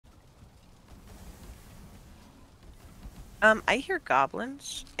I hear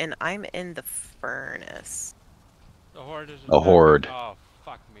goblins, and I'm in the furnace. The horde is A attacking. horde. Oh,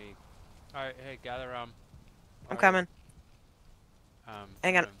 fuck me. Alright, hey, gather I'm Where are you? coming. Hang I'm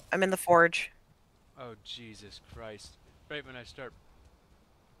on. gonna. I'm in the forge. Oh, Jesus Christ. Right when I start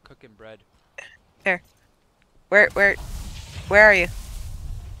cooking bread. Here. Where are you?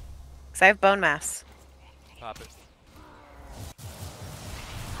 Because I have bone mass. Pop it.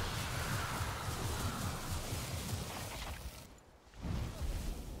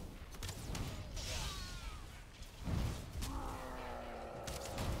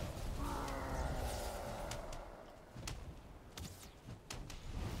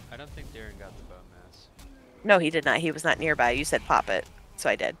 I don't think Darren got the bone mass. No, he did not. He was not nearby. You said pop it, so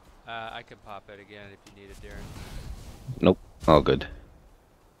I did. I can pop it again if you need it, Darren. Nope. All good.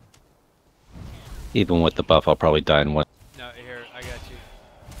 Even with the buff, I'll probably die in one. No, here, I got you.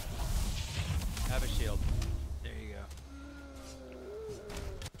 Have a shield. There you go.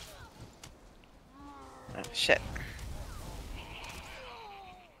 Oh, shit.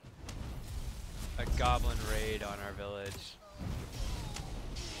 A goblin raid on our village.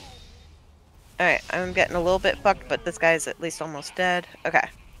 Alright, I'm getting a little bit fucked, but this guy's at least almost dead. Okay.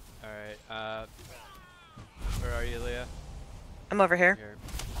 Alright, where are you, Leah? I'm over here. Here.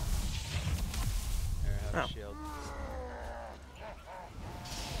 Here, have Oh. a shield.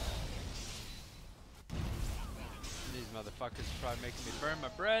 These motherfuckers are probably making me burn my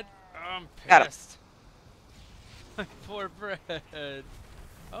bread. Oh, I'm Got him. pissed. My poor bread.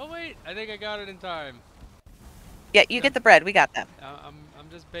 Oh wait, I think I got it in time. Yeah, you get the bread. We got that. I'm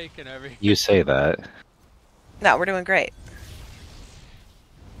just baking every. You say that. No, we're doing great.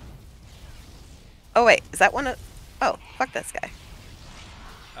 Oh, wait. Is that one of... Oh, fuck this guy.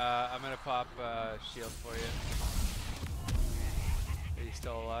 I'm gonna pop shield for you. Are you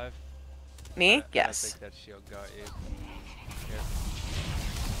still alive? Me? I don't Yes. think that shield got you. Here.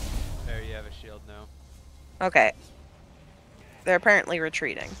 There, you have a shield now. Okay. They're apparently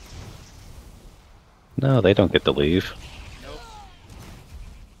retreating. No, they don't get to leave. Nope.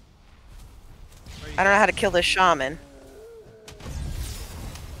 I don't know how to kill this shaman.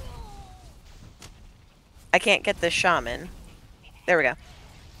 I can't get this shaman. There we go.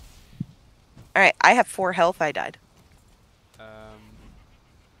 Alright, I have 4 health. I died.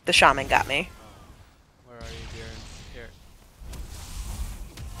 The shaman got me. Where are you, Darren? Here.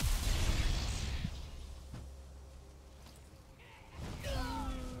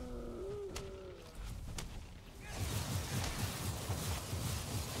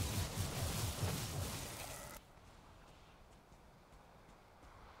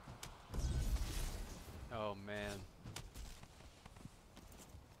 Oh man.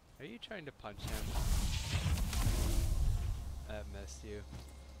 Are you trying to punch him? That missed you.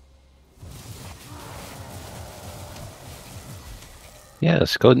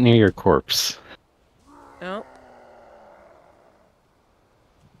 Yes, go near your corpse. Nope.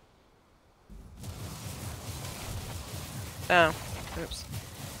 Oh. Oops.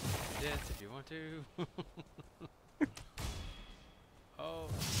 Dance if you want to.